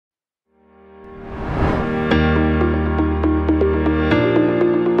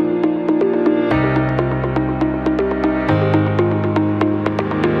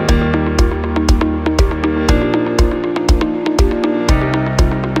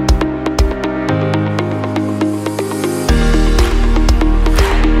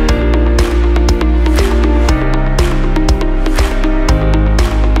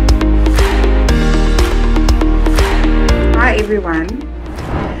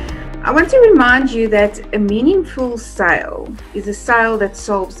I want to remind you that a meaningful sale is a sale that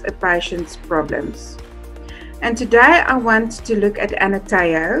solves a patient's problems. And today I want to look at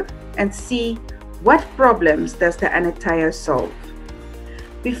Anateo and see what problems does the Anateo solve.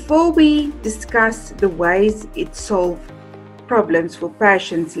 Before we discuss the ways it solves problems for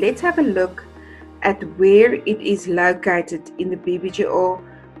patients, let's have a look at where it is located in the BBGR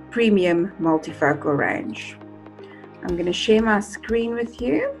Premium Multifocal range. I'm going to share my screen with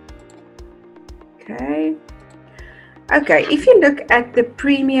you. Okay, if you look at the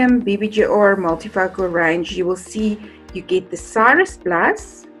Premium BBGR Multifocal range, you will see you get the Cyrus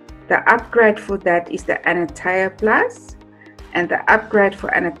Plus. The upgrade for that is the Anateo Plus, and the upgrade for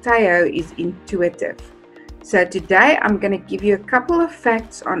Anateo is Intuitive. So today I'm going to give you a couple of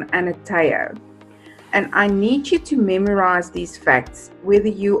facts on Anateo, and I need you to memorize these facts. Whether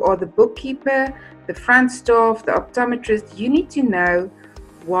you are the bookkeeper, the front staff, the optometrist, you need to know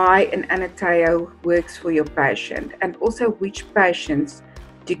why an Anateo works for your patient and also which patients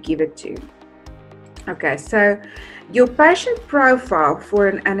to give it to. Okay, so your patient profile for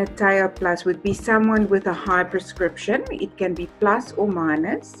an Anateo Plus would be someone with a high prescription. It can be plus or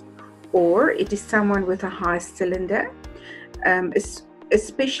minus, or it is someone with a high cylinder,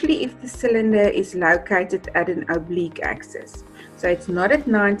 especially if the cylinder is located at an oblique axis. So it's not at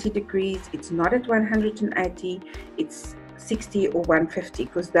 90 degrees, it's not at 180, it's 60 or 150,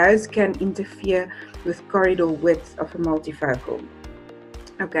 because those can interfere with corridor width of a multifocal.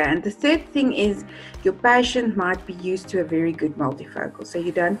 Okay, and the third thing is your patient might be used to a very good multifocal, so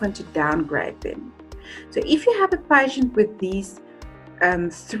you don't want to downgrade them. So if you have a patient with these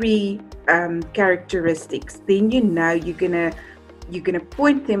three characteristics, then you know you're gonna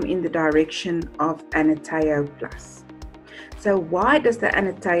point them in the direction of Anateo Plus. So why does the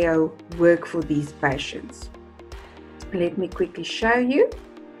Anateo work for these patients? Let me quickly show you.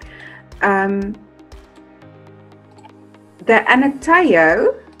 The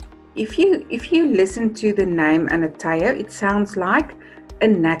Anateo, if you listen to the name Anateo, it sounds like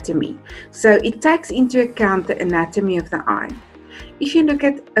anatomy. So it takes into account the anatomy of the eye. If you look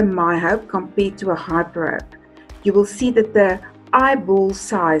at a myope compared to a hyperope, you will see that the eyeball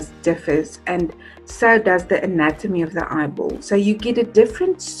size differs, and so does the anatomy of the eyeball. So you get a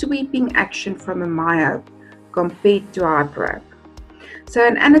different sweeping action from a myope compared to a hyperope. So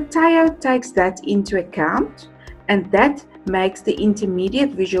an Anateo takes that into account, and that makes the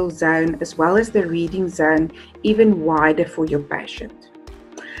intermediate visual zone as well as the reading zone even wider for your patient.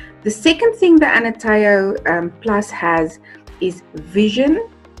 The second thing the Anateo Plus has is Vision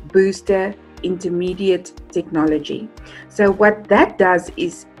Booster Intermediate technology. So what that does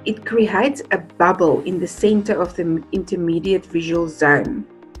is it creates a bubble in the center of the intermediate visual zone.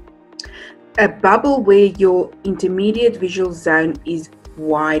 A bubble where your intermediate visual zone is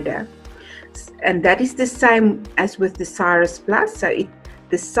wider. And that is the same as with the Cyrus Plus. So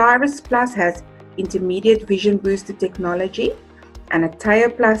the Cyrus Plus has intermediate vision booster technology,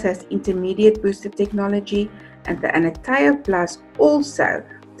 Anateo Plus has intermediate booster technology, and the Anateo Plus also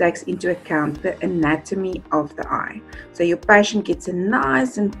takes into account the anatomy of the eye. So your patient gets a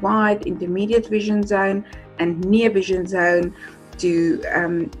nice and wide intermediate vision zone and near vision zone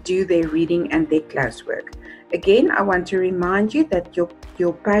to do their reading and their close work. Again, I want to remind you that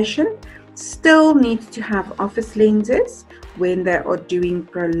your patient still needs to have office lenses when they are doing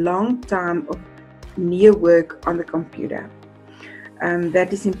prolonged time of near work on the computer.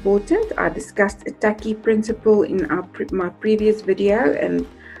 That is important. I discussed a Taki principle in my previous video, and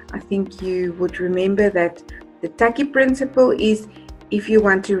I think you would remember that the Taki principle is if you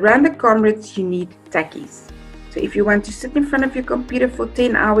want to run the Comrades, you need Takis. So if you want to sit in front of your computer for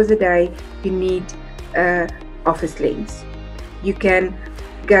 10 hours a day, you need office lens. You can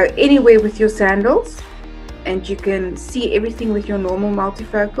go anywhere with your sandals and you can see everything with your normal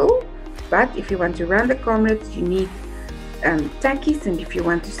multifocal, but if you want to run the Comrades, you need Takis, and if you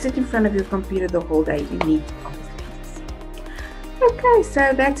want to sit in front of your computer the whole day, you need office lenses. Okay,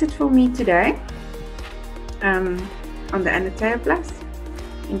 so that's it for me today on the Anateo Plus.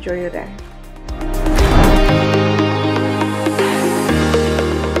 Enjoy your day.